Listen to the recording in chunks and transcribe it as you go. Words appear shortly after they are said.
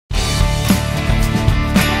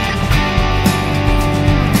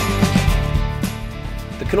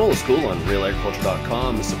Canola School on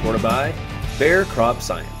RealAgriculture.com is supported by Bayer Crop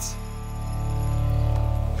Science.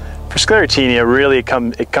 For Sclerotinia, really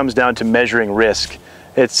it comes down to measuring risk.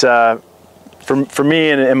 It's for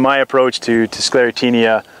me and my approach to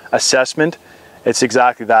Sclerotinia assessment, it's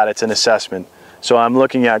exactly that. It's an assessment. So I'm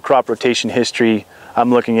looking at crop rotation history.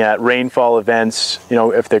 I'm looking at rainfall events, you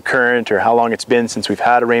know, if they're current or how long it's been since we've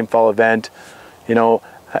had a rainfall event. You know,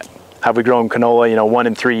 have we grown canola, you know, 1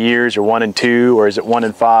 in 3 years or 1 in 2, or is it 1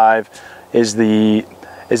 in 5? Is the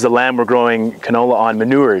land we're growing canola on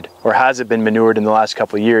manured, or has it been manured in the last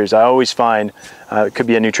couple of years? I always find, it could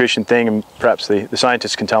be a nutrition thing, and perhaps the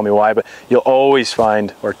scientists can tell me why, but you'll always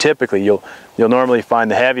find, or typically you'll normally find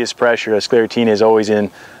the heaviest pressure of Sclerotinia is always in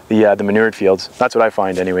the manured fields. That's what I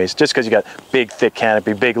find anyways. Just because you got big thick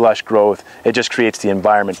canopy, big lush growth, it just creates the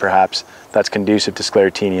environment perhaps that's conducive to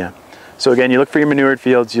Sclerotinia. So again, you look for your manured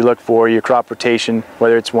fields, you look for your crop rotation,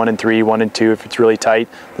 whether it's 1 in 3, 1 in 2. If it's really tight,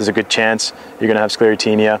 there's a good chance you're going to have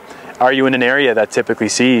Sclerotinia. Are you in an area that typically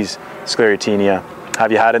sees Sclerotinia?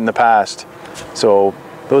 Have you had it in the past? So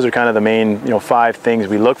those are kind of the main, you know, 5 things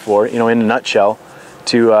we look for, you know, in a nutshell,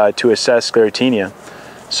 to assess Sclerotinia.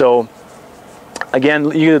 So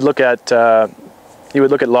again, you would look at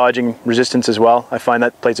lodging resistance as well. I find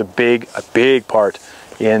that plays a big part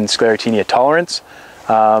in Sclerotinia tolerance.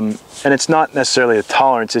 And it's not necessarily a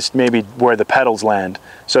tolerance, it's maybe where the petals land.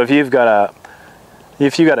 So if you've got a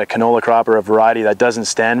canola crop or a variety that doesn't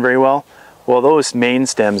stand very well, well, those main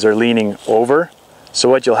stems are leaning over. So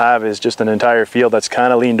what you'll have is just an entire field that's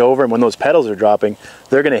kind of leaned over, and when those petals are dropping,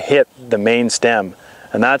 they're going to hit the main stem.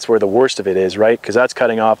 And that's where the worst of it is, right? Because that's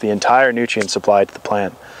cutting off the entire nutrient supply to the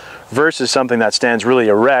plant. Versus something that stands really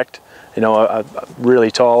erect, you know, really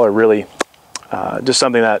tall, or really just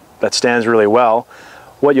something that stands really well.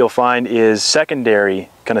 What you'll find is secondary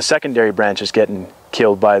branches getting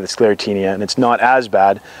killed by the Sclerotinia, and it's not as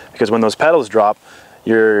bad because when those petals drop,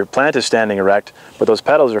 your plant is standing erect, but those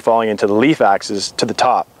petals are falling into the leaf axis to the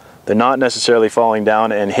top. They're not necessarily falling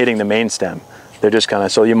down and hitting the main stem. They're just kind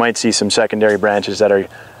of, so you might see some secondary branches that are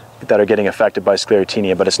getting affected by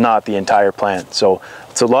Sclerotinia, but it's not the entire plant. So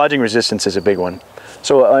lodging resistance is a big one.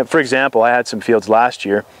 So for example, I had some fields last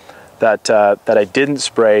year that I didn't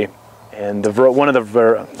spray, and one of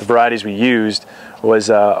the varieties we used was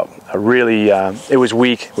it was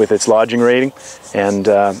weak with its lodging rating, and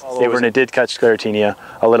it did catch Sclerotinia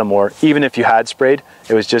a little more. Even if you had sprayed,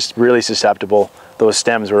 it was just really susceptible. Those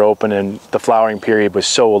stems were open, and the flowering period was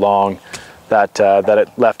so long that it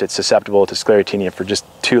left it susceptible to Sclerotinia for just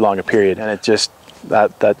too long a period. And it just,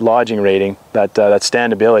 that lodging rating, that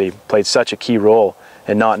standability played such a key role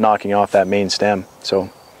in not knocking off that main stem. So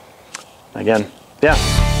again,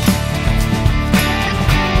 yeah.